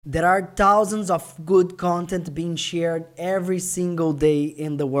There are thousands of good content being shared every single day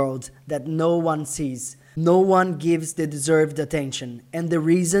in the world that no one sees. No one gives the deserved attention, and the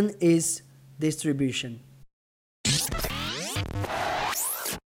reason is distribution.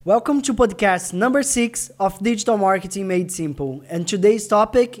 Welcome to podcast number 6 of Digital Marketing Made Simple, and today's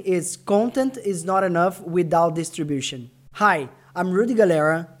topic is content is not enough without distribution. Hi, I'm Rudy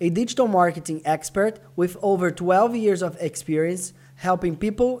Galera, a digital marketing expert with over 12 years of experience helping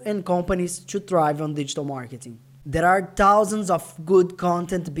people and companies to thrive on digital marketing. There are thousands of good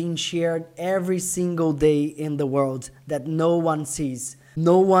content being shared every single day in the world that no one sees.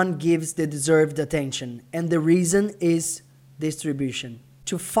 No one gives the deserved attention, and the reason is distribution.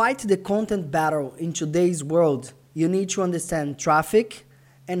 To fight the content battle in today's world, you need to understand traffic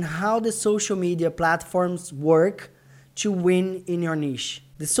and how the social media platforms work to win in your niche.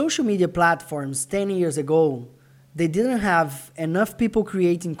 The social media platforms 10 years ago, they didn't have enough people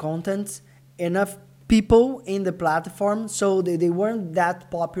creating content, enough people in the platform, so they weren't that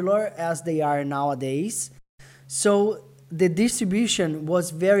popular as they are nowadays. So the distribution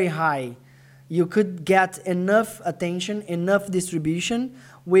was very high. You could get enough attention, enough distribution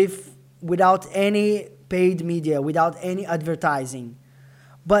without any paid media, without any advertising.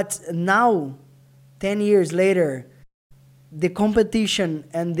 But now, 10 years later, the competition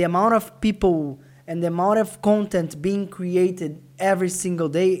and the amount of people and the amount of content being created every single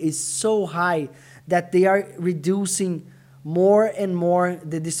day is so high that they are reducing more and more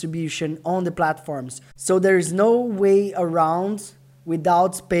the distribution on the platforms. So there is no way around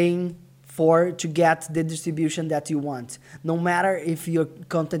without paying to get the distribution that you want. No matter if your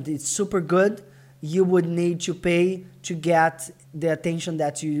content is super good, you would need to pay to get the attention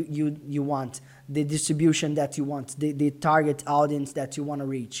that you want, the distribution that you want, the target audience that you want to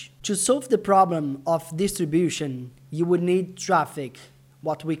reach. To solve the problem of distribution, you would need traffic,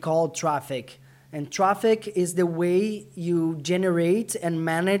 what we call traffic. And traffic is the way you generate and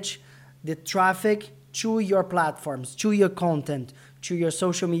manage the traffic to your platforms, to your content, to your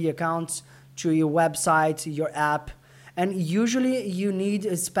social media accounts, to your website, your app. And usually you need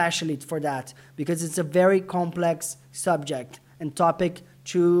a specialist for that because it's a very complex subject and topic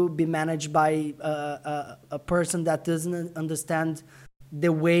to be managed by a person that doesn't understand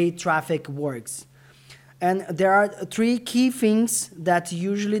the way traffic works. And there are 3 key things that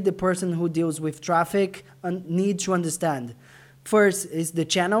usually the person who deals with traffic needs to understand. First is the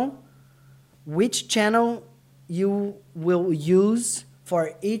channel. Which channel you will use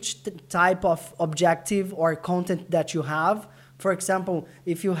for each type of objective or content that you have. For example,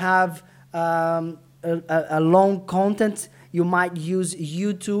 if you have a long content, you might use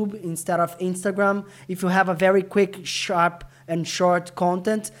YouTube instead of Instagram. If you have a very quick, sharp, and short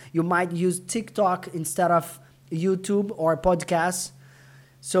content, you might use TikTok instead of YouTube or podcasts.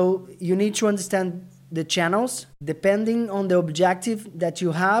 So you need to understand the channels. Depending on the objective that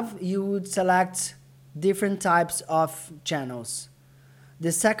you have, you would select different types of channels.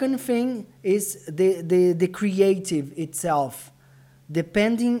 The second thing is the creative itself.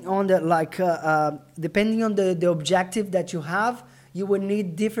 Depending on the objective that you have, you will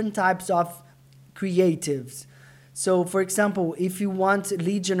need different types of creatives. So, for example, if you want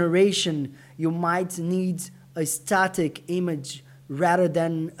lead generation, you might need a static image rather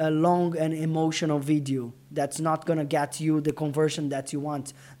than a long and emotional video. That's not gonna get you the conversion that you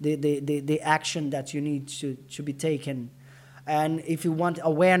want, the action that you need to be taken. And if you want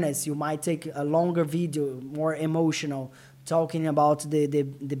awareness, you might take a longer video, more emotional, talking about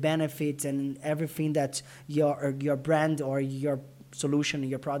the benefits and everything that your brand or your solution,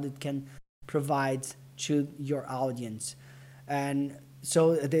 your product can provide to your audience. And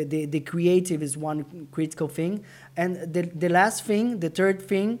so the creative is one critical thing. And the last thing, the third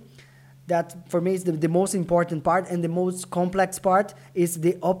thing, that for me is the most important part and the most complex part is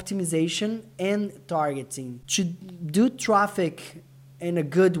the optimization and targeting. To do traffic in a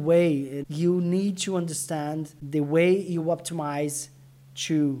good way, you need to understand the way you optimize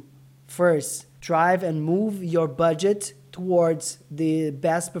to first drive and move your budget towards the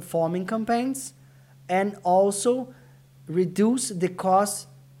best performing campaigns and also reduce the cost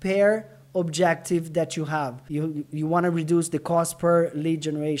per objective that you have. You want to reduce the cost per lead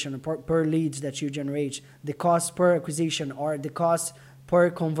generation, per leads that you generate, the cost per acquisition, or the cost per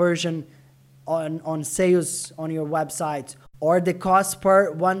conversion on sales on your website, or the cost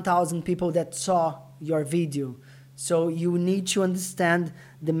per 1,000 people that saw your video. So you need to understand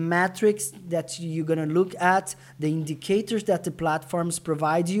the metrics that you're going to look at, the indicators that the platforms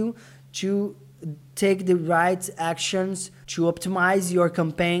provide you to take the right actions to optimize your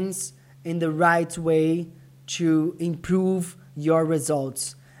campaigns in the right way to improve your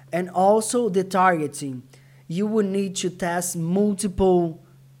results. And also the targeting. You will need to test multiple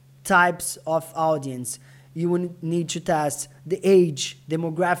types of audience. You will need to test the age,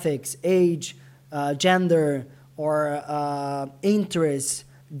 demographics, gender, or interests,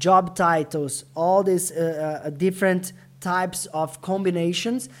 job titles, all these different types of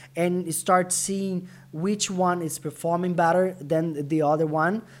combinations, and start seeing which one is performing better than the other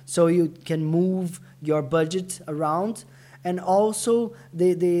one, so you can move your budget around. And also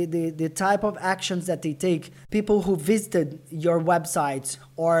the type of actions that they take. People who visited your website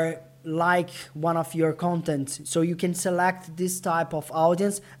or like one of your content. So you can select this type of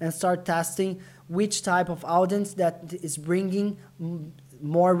audience and start testing which type of audience that is bringing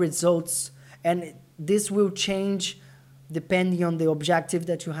more results. And this will change depending on the objective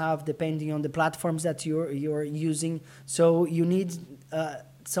that you have, depending on the platforms that you're using. So you need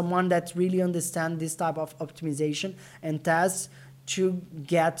someone that really understands this type of optimization and tests to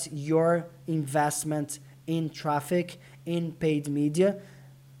get your investment in traffic, in paid media,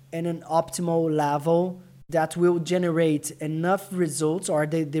 in an optimal level that will generate enough results, or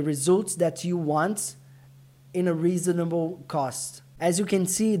the results that you want, in a reasonable cost. As you can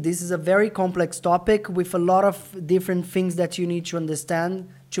see, this is a very complex topic with a lot of different things that you need to understand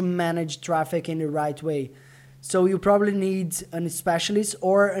to manage traffic in the right way. So you probably need a specialist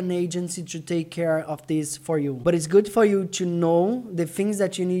or an agency to take care of this for you. But it's good for you to know the things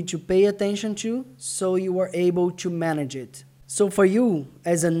that you need to pay attention to so you are able to manage it. So for you,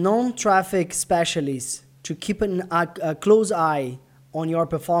 as a non-traffic specialist, to keep a close eye on your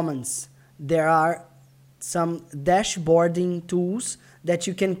performance, there are some dashboarding tools that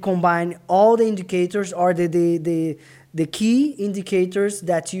you can combine all the indicators, or the key indicators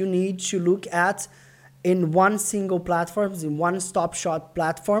that you need to look at in one single platform, in one-stop shop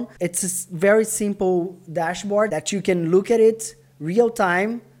platform. It's a very simple dashboard that you can look at it real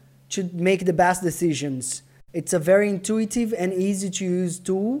time to make the best decisions. It's a very intuitive and easy to use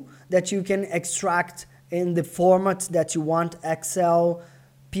tool that you can extract in the format that you want, Excel,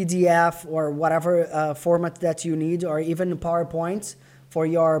 PDF, or whatever format that you need, or even PowerPoint for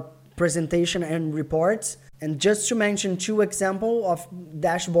your presentation and reports. And just to mention two examples of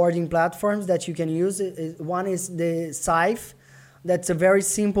dashboarding platforms that you can use, one is the Scythe. That's a very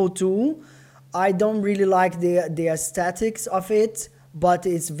simple tool. I don't really like the aesthetics of it, but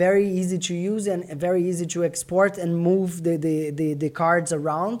it's very easy to use and very easy to export and move the cards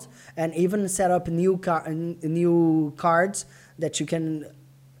around, and even set up new cards that you can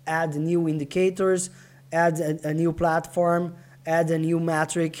add new indicators, add a new platform, add a new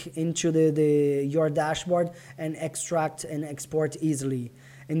metric into your dashboard, and extract and export easily.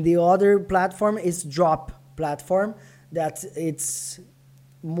 And the other platform is Drop platform, that it's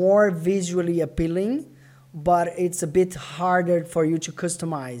more visually appealing, but it's a bit harder for you to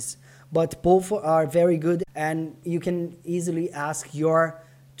customize. But both are very good, and you can easily ask your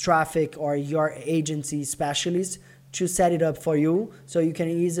traffic or your agency specialist to set it up for you, so you can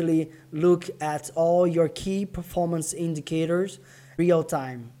easily look at all your key performance indicators real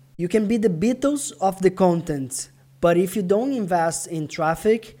time. You can be the Beatles of the content, but if you don't invest in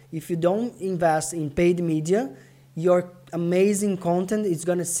traffic, if you don't invest in paid media, your amazing content is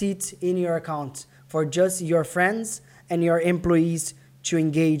gonna sit in your account for just your friends and your employees to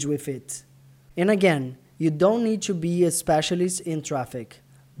engage with it. And again, you don't need to be a specialist in traffic,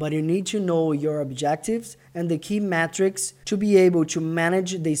 but you need to know your objectives and the key metrics to be able to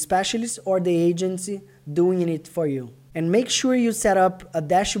manage the specialist or the agency doing it for you. And make sure you set up a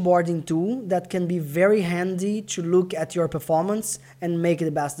dashboarding tool that can be very handy to look at your performance and make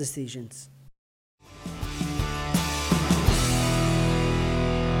the best decisions.